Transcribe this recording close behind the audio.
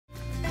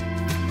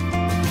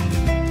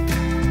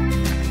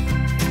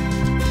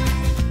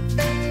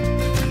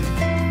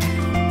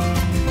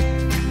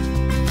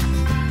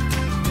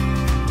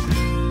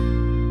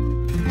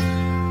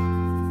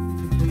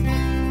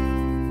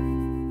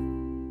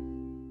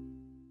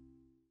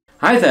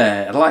Hi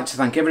there, I'd like to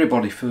thank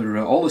everybody for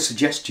all the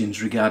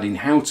suggestions regarding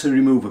how to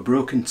remove a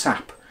broken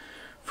tap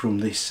from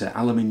this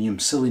aluminium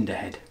cylinder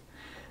head,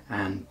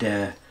 and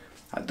there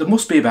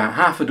must be about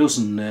half a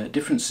dozen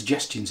different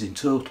suggestions in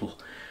total,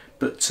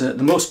 but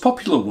the most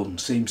popular one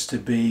seems to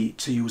be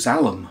to use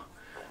alum,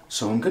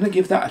 so I'm going to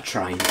give that a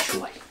try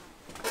initially.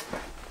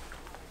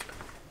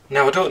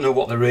 Now I don't know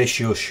what the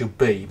ratio should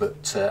be,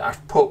 but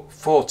I've put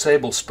 4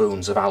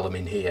 tablespoons of alum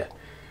in here,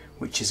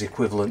 which is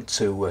equivalent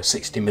to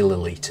 60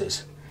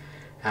 millilitres.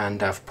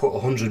 And I've put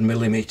 100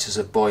 millimetres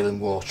of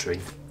boiling water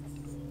in,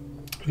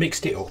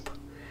 mixed it up,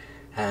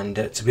 and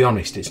to be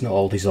honest it's not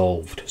all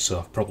dissolved, so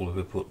I've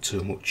probably put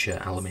too much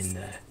alum in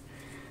there,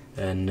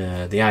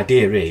 and the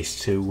idea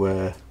is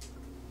to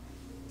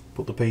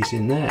put the piece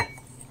in there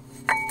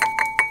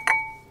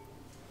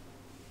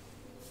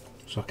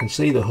so I can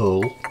see the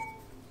hole,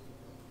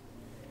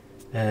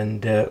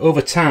 and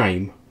over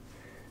time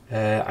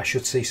I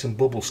should see some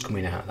bubbles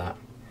coming out of that.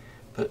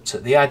 But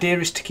the idea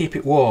is to keep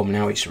it warm.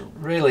 Now it's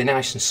really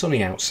nice and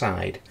sunny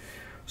outside,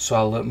 so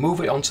I'll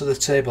move it onto the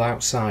table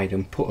outside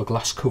and put a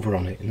glass cover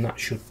on it, and that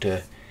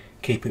should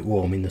keep it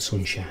warm in the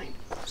sunshine.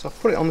 So I've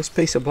put it on this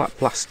piece of black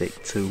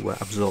plastic to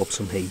absorb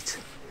some heat,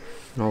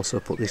 and also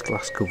put this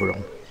glass cover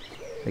on,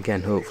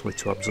 again hopefully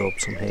to absorb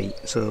some heat,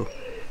 so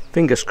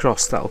fingers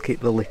crossed that'll keep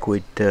the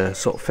liquid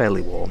sort of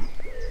fairly warm.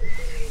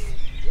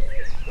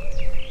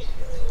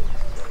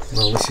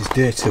 Well, this is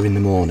day 2 in the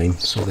morning,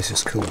 so this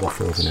has cooled off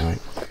overnight.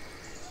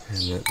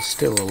 And there's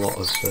still a lot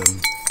of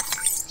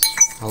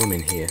alum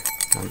in here,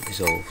 and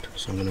dissolved,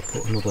 so I'm going to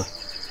put another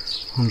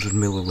 100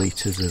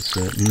 millilitres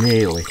of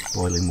nearly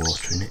boiling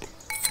water in it.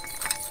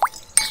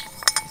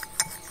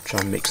 Try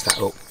and mix that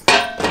up.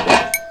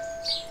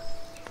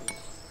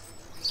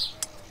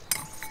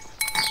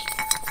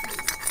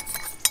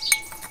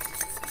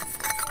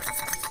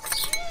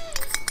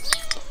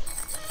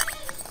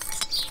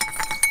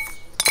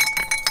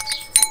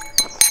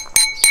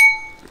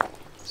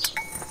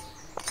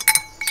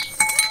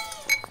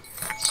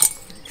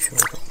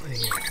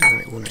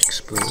 Right one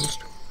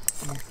exposed.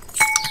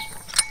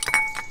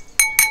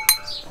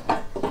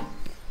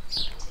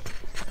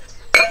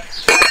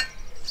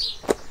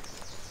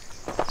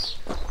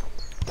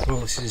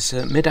 Well, this is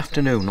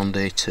mid-afternoon on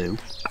day 2,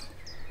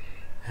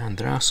 and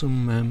there are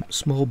some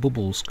small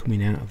bubbles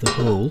coming out of the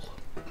hole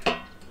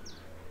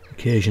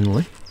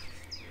occasionally.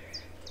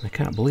 I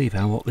can't believe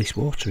how hot this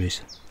water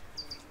is.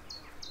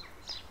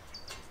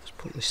 Let's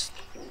put this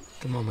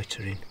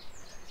thermometer in.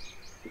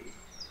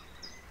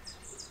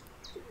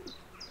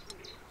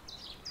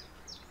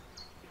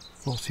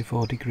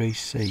 44 degrees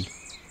C.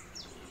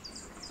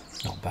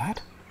 Not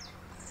bad.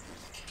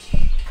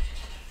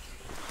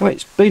 Well,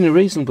 it's been a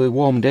reasonably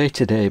warm day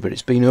today, but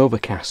it's been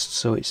overcast,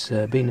 so it's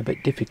been a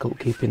bit difficult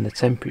keeping the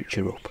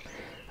temperature up.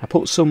 I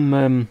put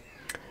some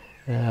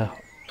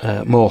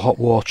more hot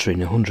water in,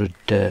 100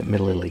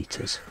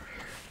 millilitres,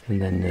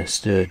 and then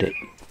stirred it.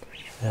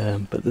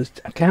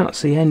 But I can't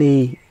see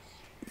any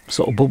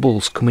sort of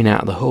bubbles coming out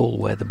of the hole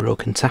where the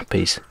broken tap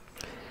is,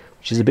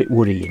 which is a bit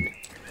worrying.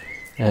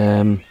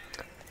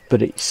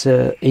 But it's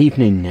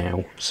evening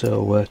now,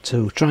 so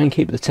to try and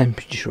keep the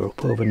temperature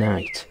up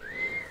overnight,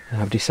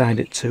 I've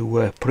decided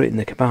to put it in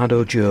the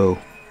Kamado Joe.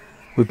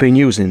 We've been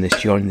using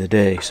this during the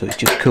day, so it's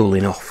just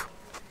cooling off.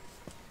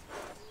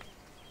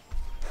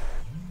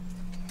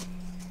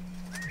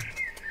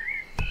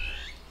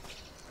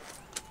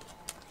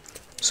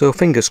 So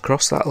fingers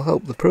crossed that'll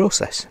help the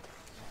process.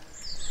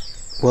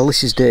 Well,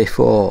 this is day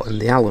 4, and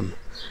the alum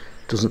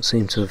doesn't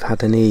seem to have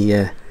had any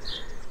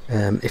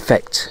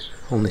effect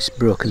on this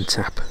broken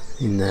tap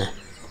in there.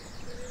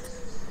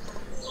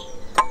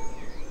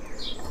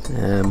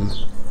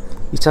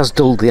 It has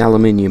dulled the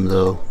aluminium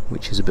though,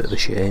 which is a bit of a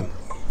shame.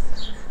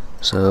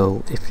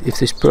 So if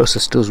this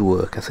process does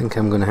work, I think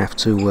I'm going to have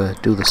to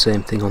do the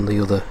same thing on the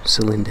other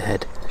cylinder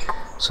head,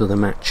 so they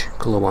match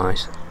colour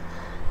wise.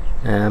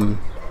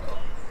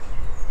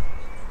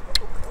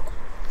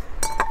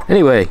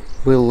 Anyway,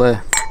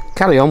 we'll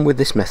carry on with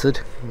this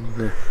method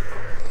and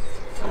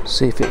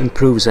see if it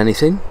improves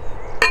anything.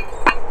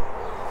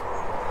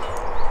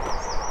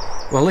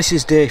 Well, this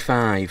is day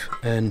 5,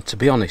 and to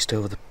be honest,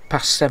 over the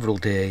past several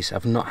days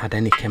I've not had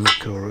any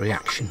chemical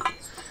reaction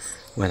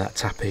where that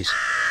tap is.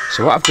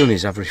 So what I've done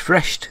is I've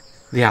refreshed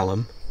the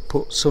alum,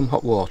 put some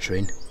hot water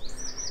in,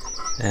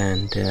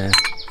 and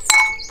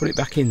put it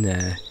back in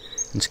there.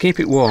 And to keep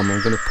it warm,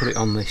 I'm going to put it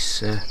on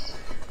this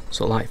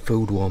sort of like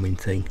food warming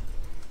thing,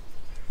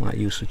 like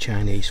used for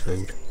Chinese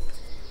food.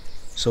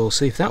 So we'll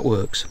see if that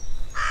works.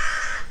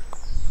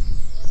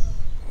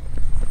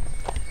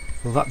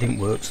 Well, that didn't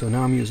work, so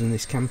now I'm using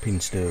this camping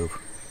stove.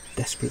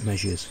 Desperate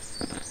measures.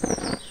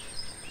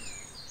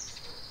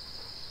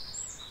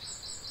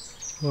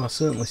 Well, I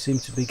certainly seem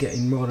to be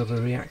getting more of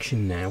a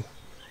reaction now.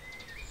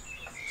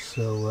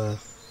 So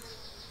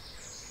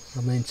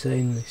I'll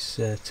maintain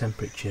this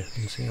temperature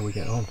and see how we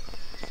get on.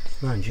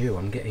 Mind you,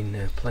 I'm getting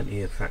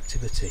plenty of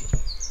activity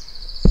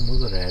in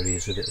other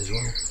areas of it as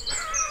well.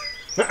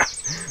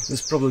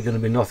 There's probably going to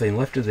be nothing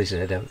left of this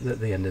head at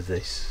the end of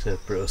this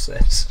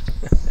process.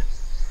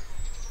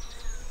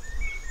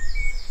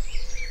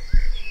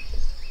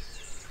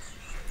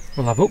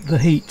 Well, I've upped the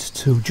heat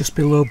to just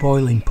below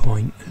boiling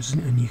point,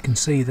 and you can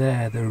see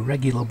there the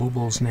regular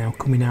bubbles now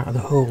coming out of the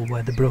hole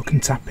where the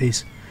broken tap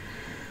is.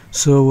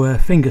 So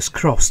fingers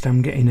crossed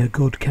I'm getting a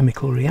good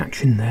chemical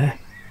reaction there.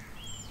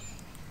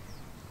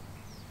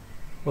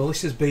 Well,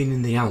 this has been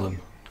in the alum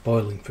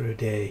boiling for a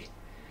day,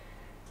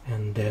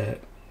 and the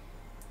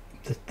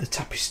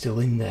tap is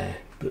still in there,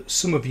 but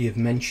some of you have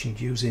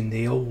mentioned using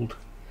the old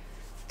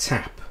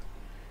tap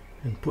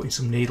and putting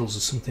some needles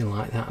or something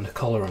like that and a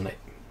collar on it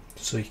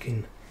so you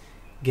can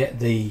get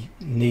the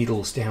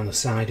needles down the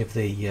side of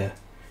the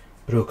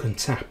broken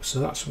tap.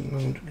 So that's what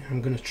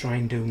I'm going to try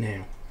and do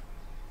now.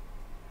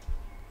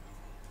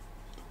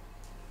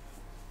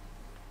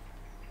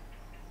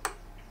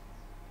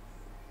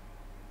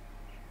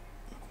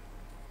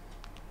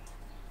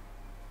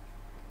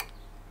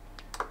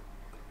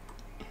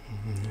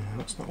 No,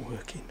 that's not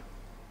working.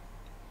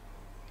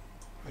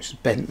 I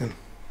just bent them.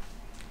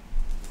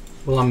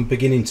 Well, I'm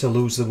beginning to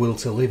lose the will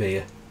to live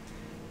here.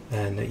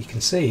 And you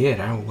can see here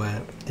how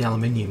the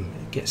aluminium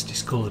gets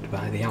discoloured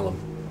by the alum.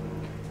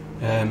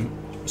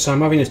 So I'm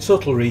having a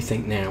total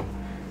rethink now.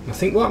 And I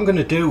think what I'm going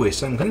to do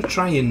is I'm going to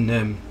try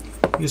and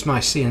use my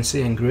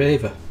CNC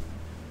engraver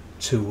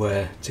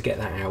to get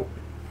that out.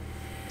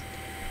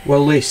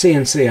 Well, the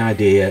CNC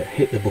idea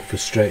hit the buffer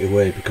straight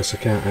away because I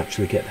can't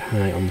actually get the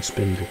height on the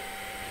spindle.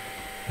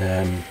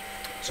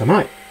 So I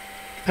might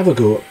have a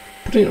go at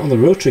putting it on the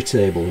rotary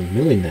table and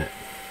milling that.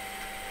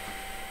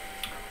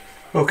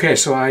 Okay,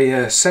 so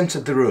I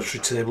centred the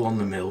rotary table on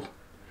the mill,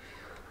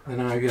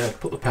 then I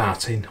put the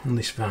part in on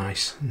this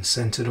vise and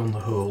centred on the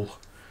hole.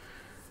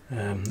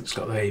 It's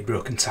got the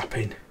broken tap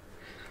in.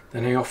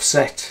 Then I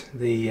offset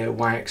the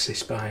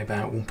y-axis by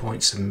about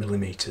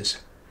 1.7mm.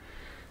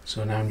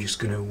 So now I'm just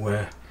going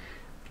to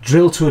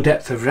drill to a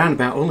depth of around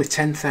about only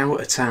 1/10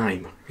 at a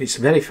time. It's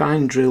a very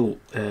fine drill,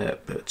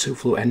 but 2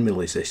 float end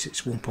mill is this,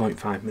 it's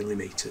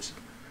 1.5mm.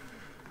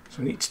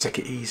 So I need to take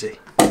it easy.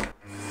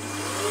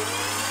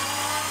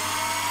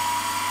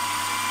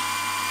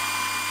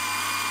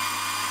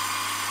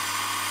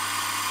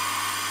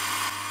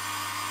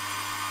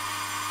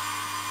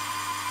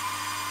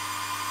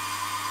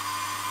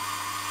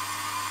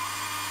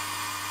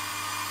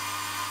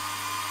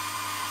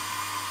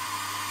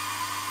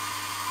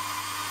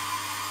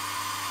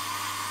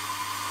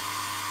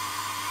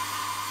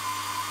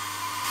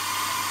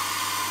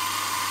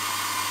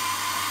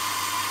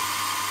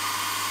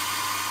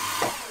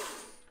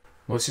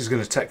 Well, this is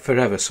going to take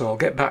forever, so I'll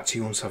get back to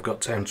you once I've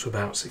got down to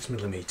about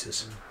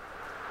 6mm.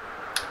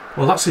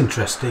 Well, that's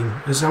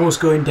interesting. As I was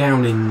going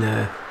down in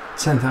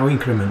 10th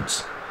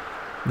increments,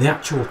 the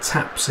actual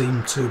tap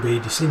seemed to be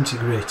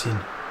disintegrating,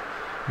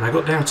 and I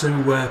got down to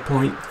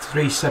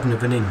 0.37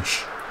 of an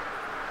inch,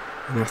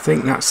 and I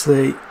think that's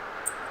the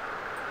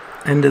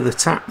end of the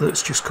tap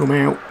that's just come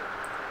out.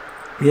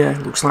 Yeah,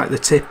 it looks like the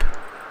tip.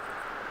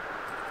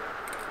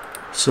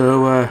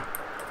 So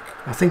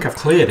I think I've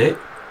cleared it,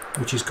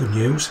 which is good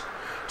news.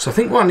 So I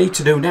think what I need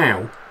to do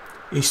now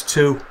is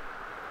to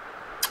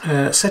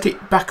set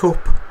it back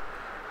up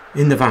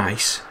in the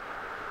vise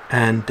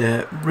and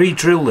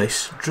re-drill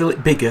this, drill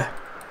it bigger,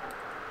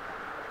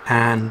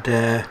 and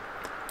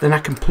then I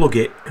can plug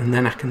it, and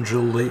then I can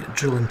drill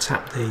and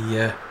tap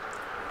the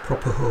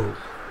proper hole.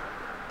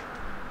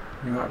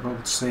 You might be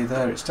able to see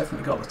there, it's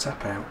definitely got the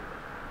tap out.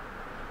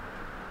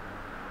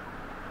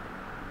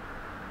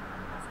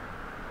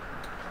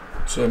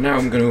 So now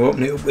I'm going to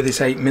open it up with this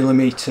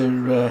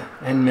 8mm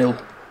end mill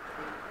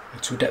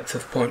to a depth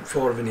of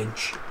 0.4 of an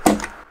inch.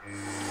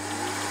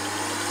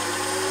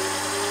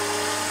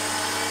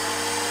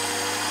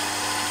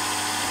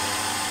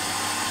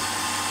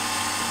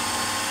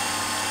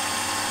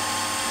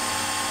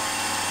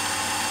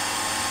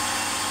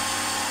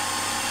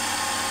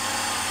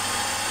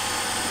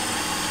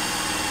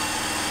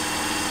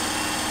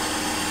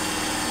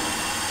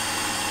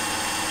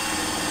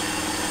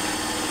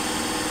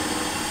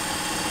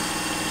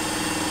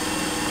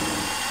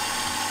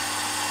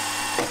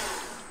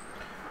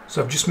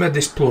 So I've just made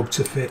this plug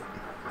to fit.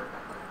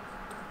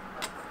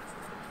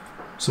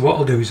 So what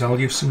I'll do is I'll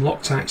use some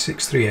Loctite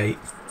 638,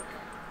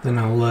 then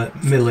I'll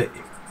mill it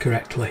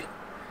correctly,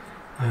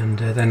 and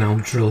then I'll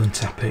drill and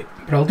tap it.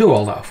 But I'll do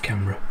all that off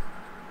camera.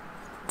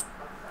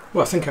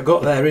 Well, I think I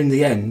got there in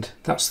the end.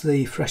 That's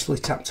the freshly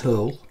tapped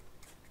hole,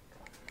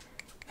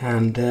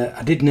 and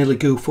I did nearly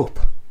goof up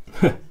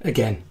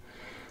again.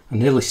 I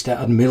nearly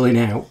started milling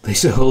out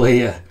this hole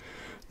here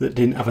that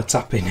didn't have a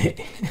tap in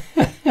it.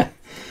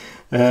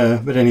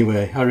 But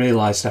anyway, I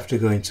realised after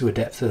going to a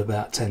depth of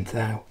about 10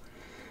 thou.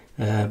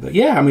 But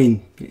yeah, I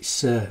mean,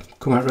 it's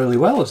come out really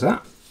well as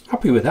that.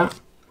 Happy with that.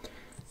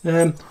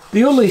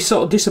 The only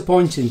sort of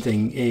disappointing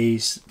thing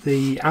is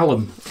the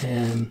alum.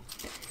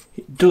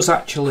 It does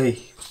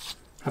actually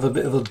have a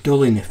bit of a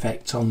dulling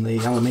effect on the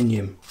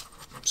aluminium,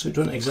 so it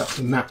doesn't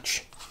exactly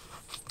match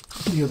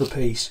the other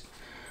piece.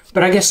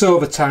 But I guess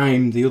over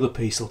time the other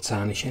piece will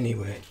tarnish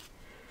anyway.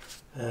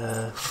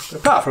 But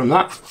apart from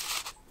that,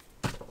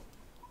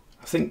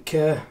 I think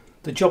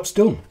the job's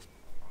done.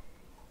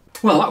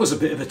 Well, that was a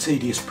bit of a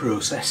tedious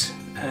process,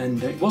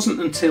 and it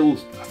wasn't until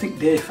I think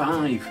day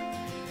 5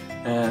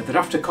 that,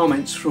 after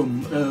comments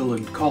from Earl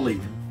and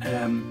Colin,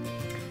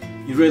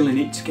 you really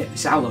need to get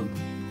this alum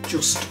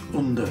just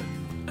under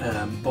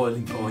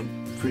boiling point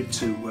for it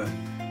to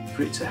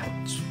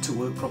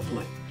work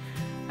properly.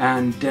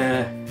 And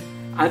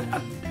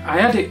I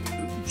had it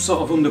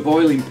sort of under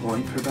boiling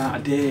point for about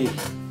a day,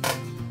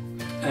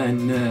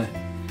 and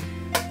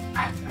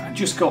I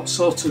just got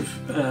sort of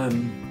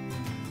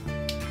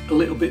a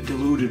little bit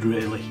deluded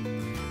really,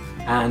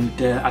 and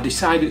I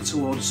decided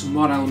to order some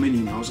more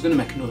aluminium. I was going to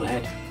make another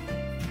head,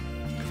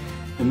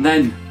 and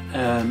then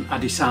I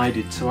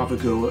decided to have a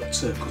go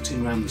at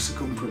cutting around the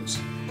circumference,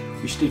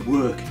 which did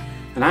work.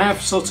 And I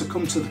have sort of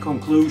come to the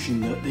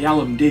conclusion that the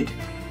alum did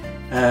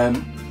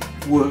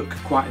work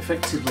quite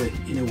effectively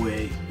in a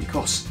way,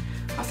 because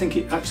I think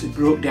it actually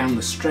broke down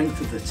the strength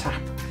of the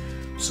tap.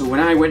 So when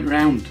I went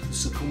round the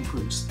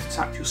circumference, the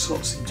tap just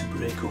sort of seemed to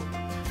break up.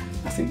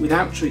 I think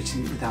without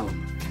treating it with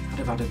alum, I'd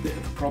have had a bit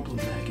of a problem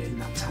there getting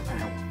that tap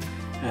out.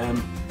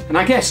 And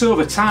I guess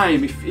over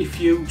time,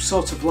 if you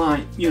sort of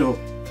like, you know,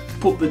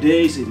 put the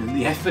days in and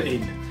the effort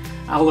in,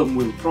 alum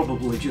will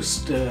probably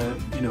just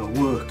you know,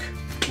 work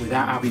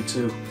without having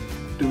to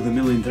do the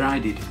milling that I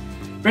did.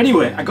 But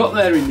anyway, I got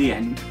there in the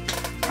end.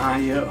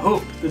 I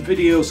hope the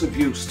video's of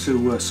use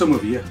to some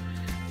of you,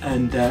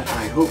 and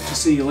I hope to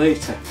see you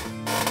later.